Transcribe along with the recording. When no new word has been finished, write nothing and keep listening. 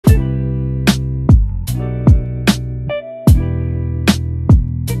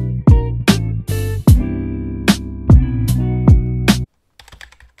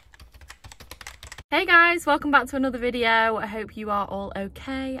guys, welcome back to another video. I hope you are all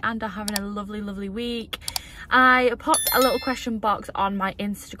okay and are having a lovely week. I popped a little question box on my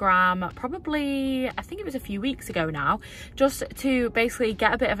Instagram probably, I think it was a few weeks ago now, just to basically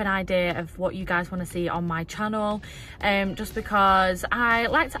get a bit of an idea of what you guys want to see on my channel, just because I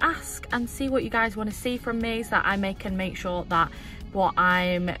like to ask and see what you guys want to see from me so that I can make sure that what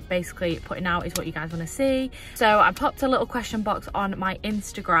I'm basically putting out is what you guys want to see. So I popped a little question box on my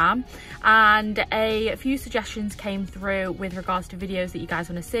Instagram and a few suggestions came through with regards to videos that you guys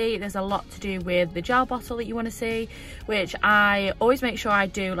want to see. There's a lot to do with the gel bottle that you want to see, which I always make sure I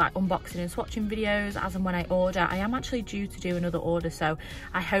do, like unboxing and swatching videos as and when I order. I am actually due to do another order, so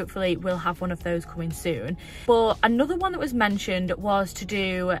I hopefully will have one of those coming soon. But another one that was mentioned was to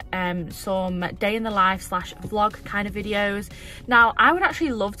do some day in the life / vlog kind of videos. Now, I would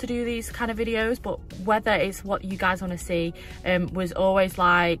actually love to do these kind of videos, but whether it's what you guys want to see was always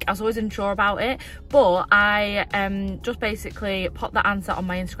like, I was always unsure about it. But I just basically popped the answer on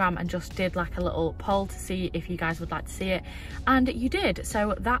my Instagram and just did like a little poll to see if you guys would like to see it, and you did.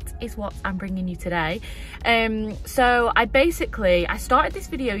 So that is what I'm bringing you today. So I started this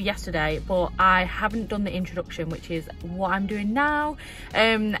video yesterday, but I haven't done the introduction, which is what I'm doing now.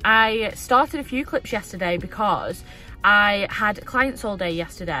 I started a few clips yesterday because I had clients all day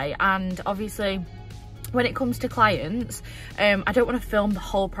yesterday, and obviously when it comes to clients, I don't want to film the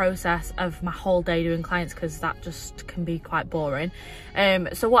whole process of my whole day doing clients because that just can be quite boring.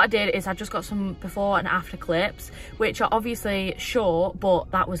 So what I did is I just got some before and after clips, which are obviously short,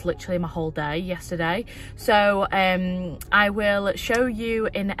 but that was literally my whole day yesterday. So I will show you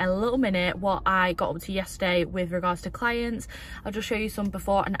in a little minute what I got up to yesterday with regards to clients. I'll just show you some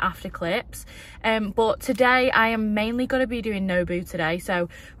before and after clips. But today I am mainly going to be doing Nobu today. So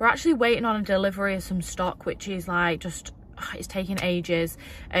we're actually waiting on a delivery of some stock, which is like just, it's taking ages,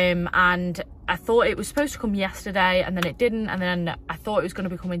 and I thought it was supposed to come yesterday and then it didn't, and then I thought it was going to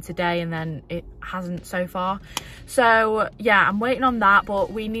be coming today and then it hasn't so far. So yeah, I'm waiting on that,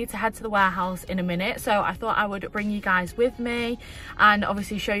 but we need to head to the warehouse in a minute, so I thought I would bring you guys with me and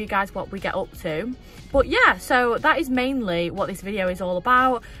obviously show you guys what we get up to. But yeah, so that is mainly what this video is all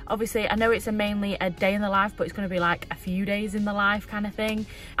about. Obviously I know it's mainly a day in the life, but it's going to be like a few days in the life kind of thing,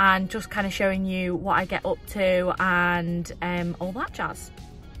 and just kind of showing you what I get up to and all that jazz.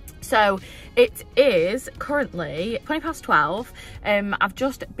 So it is currently 12. I've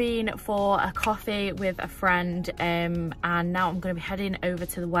just been for a coffee with a friend, and now I'm going to be heading over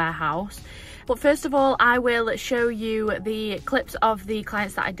to the warehouse. But first of all, I will show you the clips of the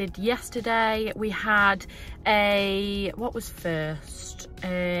clients that I did yesterday. We had what was first?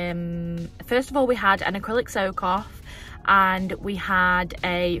 First of all, we had an acrylic soak-off, and we had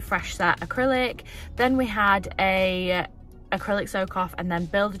a fresh set acrylic. Then we had a acrylic soak-off and then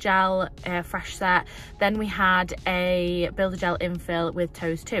builder gel fresh set. Then we had a builder gel infill with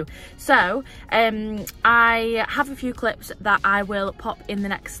toes too. So I have a few clips that I will pop in the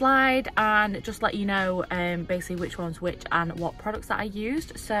next slide and just let you know basically which one's which and what products that I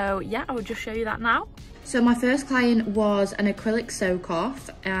used. So yeah, I will just show you that now. So my first client was an acrylic soak-off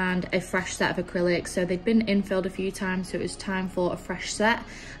and a fresh set of acrylics. So they'd been infilled a few times, so it was time for a fresh set,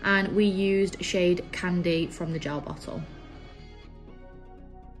 and we used shade Candy from the gel bottle.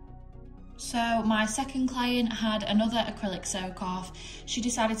 So my second client had another acrylic soak-off. She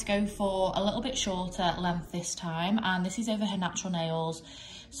decided to go for a little bit shorter length this time, and this is over her natural nails.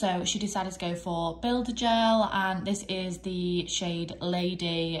 So she decided to go for builder gel, and this is the shade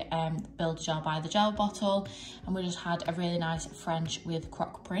Lady builder gel by the gel bottle, and we just had a really nice French with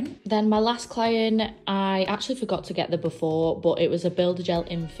croc print. Then my last client, I actually forgot to get the before, but it was a builder gel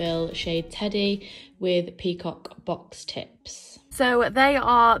infill shade Teddy with peacock box tips. So they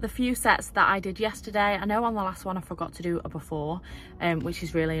are the few sets that I did yesterday. I know on the last one I forgot to do a before, which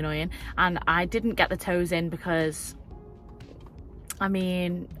is really annoying, and I didn't get the toes in because, I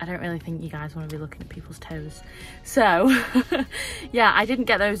mean, I don't really think you guys want to be looking at people's toes. So yeah, I didn't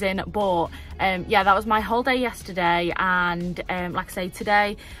get those in, but yeah, that was my whole day yesterday. And like I say,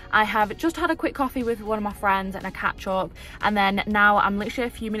 today I have just had a quick coffee with one of my friends and a catch up, and then now I'm literally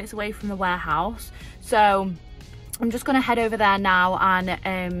a few minutes away from the warehouse. So I'm just going to head over there now,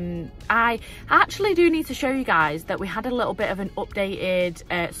 and I actually do need to show you guys that we had a little bit of an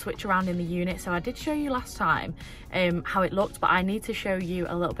updated switch around in the unit. So I did show you last time how it looked, but I need to show you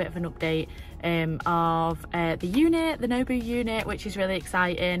a little bit of an update of the unit, the Nobu unit, which is really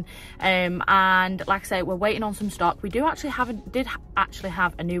exciting. And like I say, we're waiting on some stock. We did actually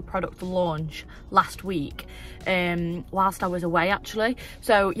have a new product launch last week whilst I was away actually.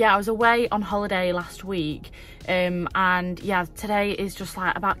 So yeah, I was away on holiday last week, and yeah, today is just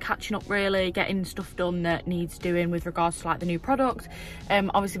like about catching up, really getting stuff done that needs doing with regards to like the new product.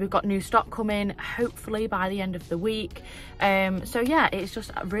 Obviously we've got new stock coming hopefully by the end of the week. So yeah, it's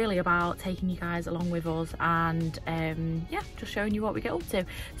just really about taking you guys along with us and yeah, just showing you what we get up to.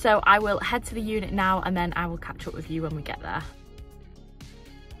 So I will head to the unit now and then I will catch up with you when we get there.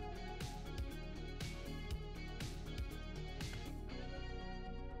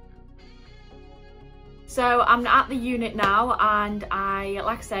 So I'm at the unit now, and I,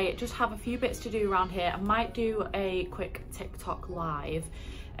 like I say, just have a few bits to do around here. I might do a quick TikTok live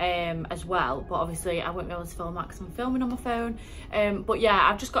as well, but obviously I won't be able to film that because I'm filming on my phone. But yeah,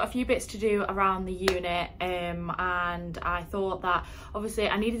 I've just got a few bits to do around the unit, and I thought that obviously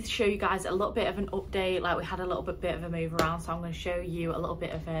I needed to show you guys a little bit of an update. Like, we had a little bit of a move around, so I'm going to show you a little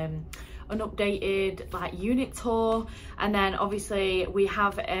bit of an updated like unit tour. And then obviously we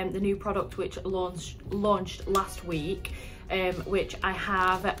have the new product which launched last week, which I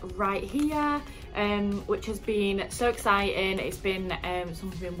have right here, which has been so exciting. It's been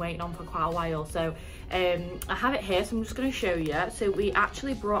something I've been waiting on for quite a while. So I have it here, so I'm just going to show you. So we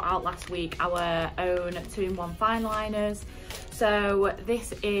actually brought out last week our own 2-in-1 fine liners. So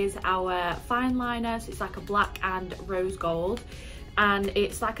this is our fine liner. So it's like a black and rose gold, and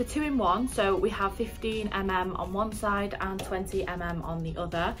it's like a 2-in-1. So we have 15mm on one side and 20mm on the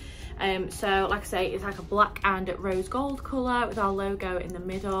other. So like I say, it's like a black and rose gold colour with our logo in the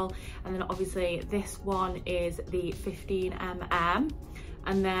middle, and then obviously this one is the 15mm,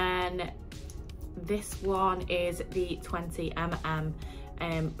 and then this one is the 20mm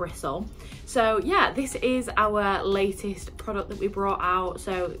bristle. So yeah, this is our latest product that we brought out.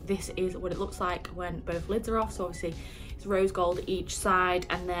 So this is what it looks like when both lids are off. So obviously it's rose gold each side,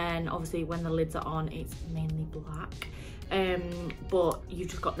 and then obviously when the lids are on it's mainly black, but you've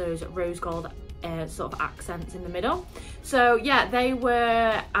just got those rose gold sort of accents in the middle. So yeah, they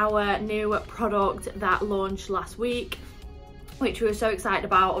were our new product that launched last week, which we were so excited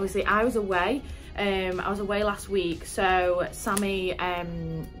about. Obviously I was away last week, so Sammy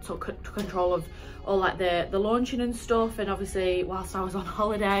took control of all like the launching and stuff, and obviously whilst I was on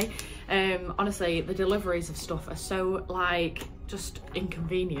holiday, honestly the deliveries of stuff are so like just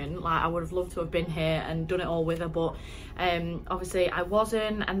inconvenient. Like, I would have loved to have been here and done it all with her, but obviously I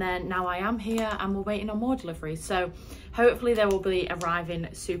wasn't, and then now I am here and we're waiting on more deliveries, so hopefully they will be arriving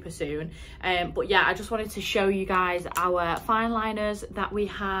super soon. But yeah, I just wanted to show you guys our fine liners that we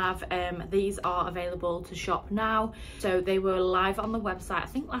have. These are available to shop now, so they were live on the website I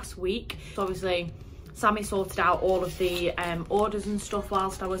think last week. So obviously Sammy sorted out all of the orders and stuff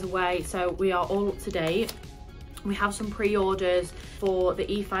whilst I was away, so we are all up to date. We have some pre-orders for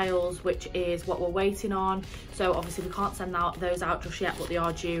the e-files, which is what we're waiting on. So obviously we can't send those out just yet, but they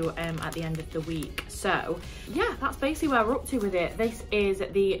are due at the end of the week. So yeah, that's basically where we're up to with it. This is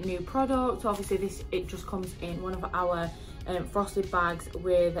the new product. Obviously it just comes in one of our frosted bags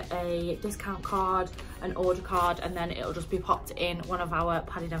with a discount card, an order card, and then it'll just be popped in one of our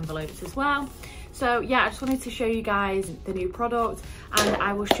padded envelopes as well. So yeah, I just wanted to show you guys the new product, and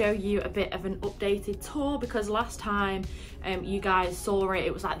I will show you a bit of an updated tour, because last time you guys saw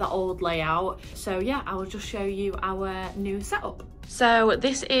it was like the old layout. So yeah, I will just show you our new setup. So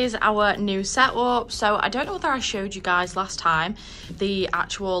this is our new setup. So I don't know whether I showed you guys last time the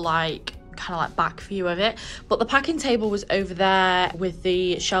actual like kind of like back view of it, but the packing table was over there with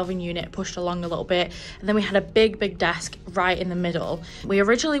the shelving unit pushed along a little bit, and then we had a big desk right in the middle. We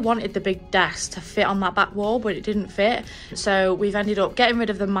originally wanted the big desk to fit on that back wall, but it didn't fit, so we've ended up getting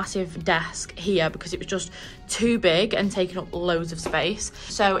rid of the massive desk here because it was just too big and taking up loads of space.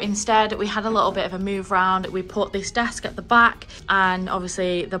 So instead we had a little bit of a move round. We put this desk at the back, and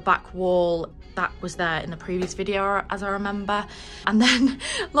obviously the back wall that was there in the previous video, as I remember, and then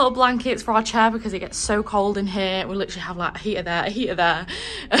little blankets for our chair because it gets so cold in here. We literally have like a heater there, a heater there.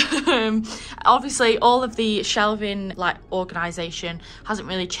 Obviously all of the shelving like organisation hasn't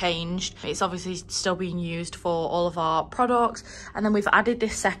really changed. It's obviously still being used for all of our products, and then we've added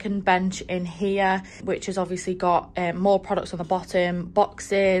this second bench in here, which has obviously got more products on the bottom,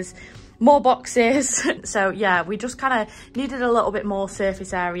 boxes, more boxes. So yeah, we just kind of needed a little bit more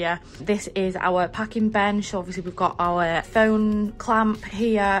surface area. This is our packing bench. Obviously we've got our phone clamp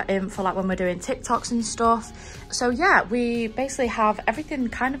here for like when we're doing TikToks and stuff. So yeah, we basically have everything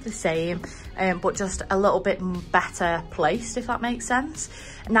kind of the same, but just a little bit better placed, if that makes sense.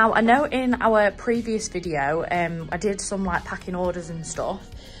 Now, I know in our previous video, I did some like packing orders and stuff,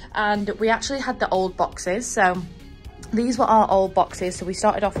 and we actually had the old boxes. So these were our old boxes. So we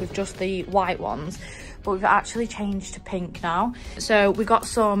started off with just the white ones, but we've actually changed to pink now. So we got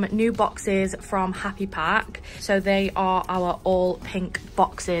some new boxes from Happy Pack. So they are our all pink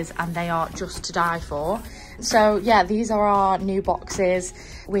boxes, and they are just to die for. So yeah, these are our new boxes.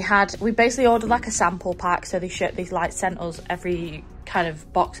 We basically ordered like a sample pack. So they like sent us every kind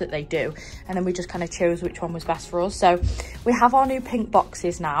of box that they do, and then we just kind of chose which one was best for us. So we have our new pink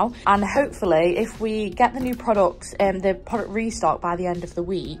boxes now, and hopefully if we get the new products, the product restock by the end of the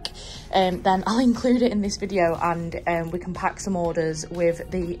week, then I'll include it in this video, and we can pack some orders with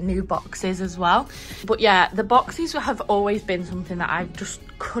the new boxes as well. But yeah, the boxes have always been something that I just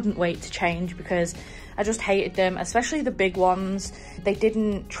couldn't wait to change, because I just hated them, especially the big ones. They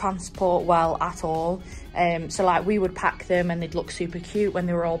didn't transport well at all. So like we would pack them and they'd look super cute when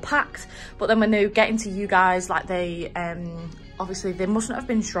they were all packed, but then when they were getting to you guys, like they obviously they mustn't have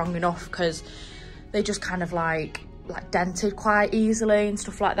been strong enough, because they just kind of like dented quite easily and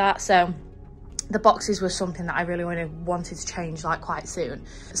stuff like that. So the boxes were something that I really wanted to change like quite soon.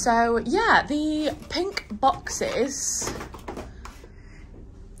 So yeah, the pink boxes.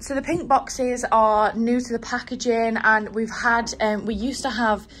 So the pink boxes are new to the packaging, and we've had, we used to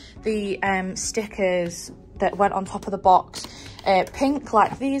have the stickers that went on top of the box, pink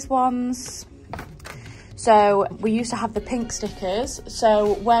like these ones. So we used to have the pink stickers.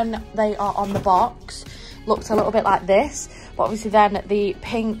 So when they are on the box, looked a little bit like this, but obviously then the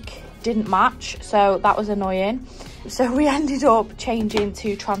pink didn't match, so that was annoying. So we ended up changing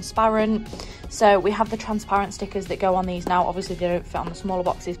to transparent. So we have the transparent stickers that go on these now. Obviously they don't fit on the smaller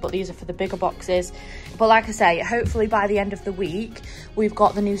boxes, but these are for the bigger boxes. But like I say, hopefully by the end of the week, we've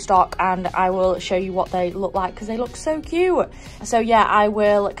got the new stock, and I will show you what they look like, because they look so cute. So yeah, I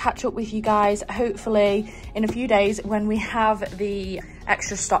will catch up with you guys hopefully in a few days when we have the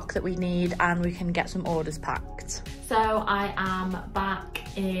extra stock that we need and we can get some orders packed. So I am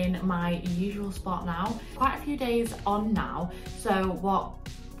back in my usual spot now. Quite a few days on now. So what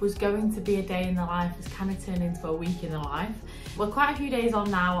was going to be a day in the life has kind of turned into a week in the life. We're quite a few days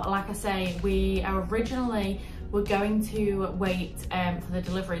on now. Like I say, we originally were going to wait for the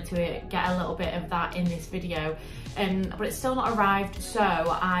delivery to get a little bit of that in this video, but it's still not arrived. So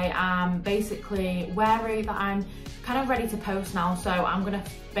I am basically wary that I'm kind of ready to post now. So I'm gonna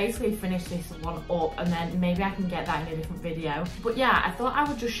basically finish this one up, and then maybe I can get that in a different video. But yeah, I thought I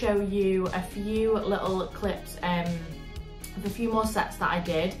would just show you a few little clips of a few more sets that I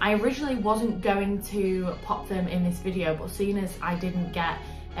did. I originally wasn't going to pop them in this video, but seeing as I didn't get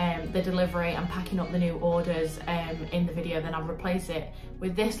the delivery and packing up the new orders in the video, then I'll replace it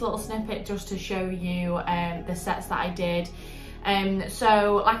with this little snippet just to show you the sets that I did.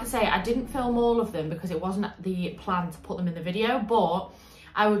 So like I say, I didn't film all of them because it wasn't the plan to put them in the video, but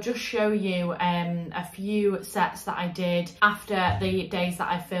I will just show you a few sets that I did after the days that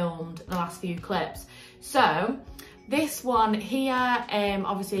I filmed the last few clips. So this one here,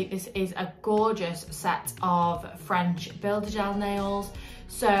 obviously this is a gorgeous set of French Builder Gel nails.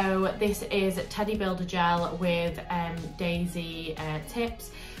 So this is Teddy Builder Gel with daisy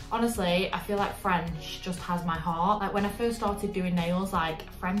tips. Honestly, I feel like French just has my heart. Like when I first started doing nails, like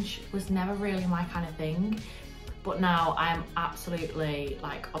French was never really my kind of thing, but now I'm absolutely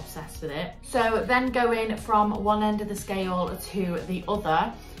like obsessed with it. So then going from one end of the scale to the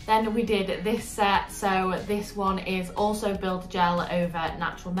other, then we did this set. So this one is also Builder Gel over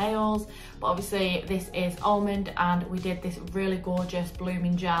natural nails, but obviously this is almond, and we did this really gorgeous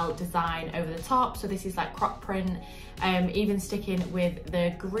blooming gel design over the top. So this is like croc print, even sticking with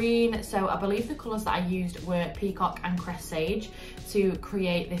the green. So I believe the colours that I used were Peacock and Crest Sage to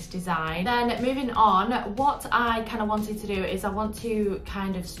create this design. Then moving on, what I kind of wanted to do is I want to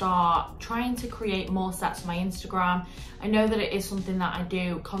kind of start trying to create more sets for my Instagram. I know that it is something that I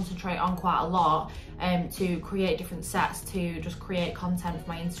do concentrate on quite a lot, to create different sets to just create content for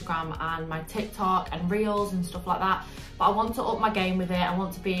my Instagram and my TikTok and Reels and stuff like that. But I want to up my game with it. I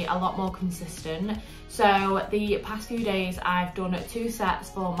want to be a lot more consistent. So the past few days I've done 2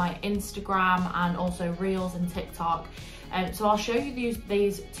 sets for my Instagram and also Reels and TikTok. So I'll show you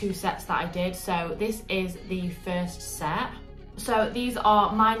these 2 sets that I did. So this is the first set. So these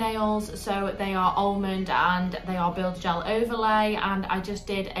are my nails, so they are almond and they are build gel overlay, and I just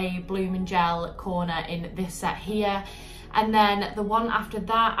did a bloom and gel corner in this set here. And then the one after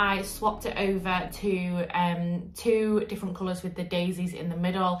that, I swapped it over to 2 different colours with the daisies in the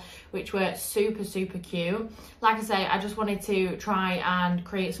middle, which were super, super cute. Like I say, I just wanted to try and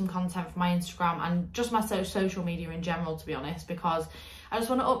create some content for my Instagram and just my social media in general, to be honest, because I just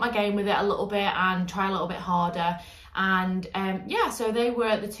want to up my game with it a little bit and try a little bit harder. And yeah, so they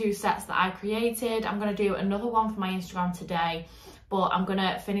were the 2 sets that I created. I'm going to do another one for my Instagram today, but I'm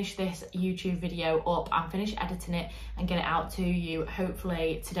gonna finish this YouTube video up and finish editing it and get it out to you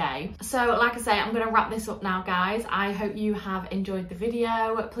hopefully today. So like I say, I'm gonna wrap this up now, guys. I hope you have enjoyed the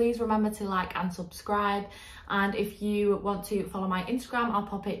video. Please remember to like and subscribe. And if you want to follow my Instagram, I'll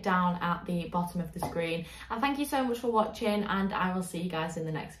pop it down at the bottom of the screen. And thank you so much for watching, and I will see you guys in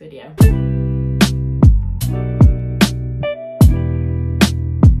the next video.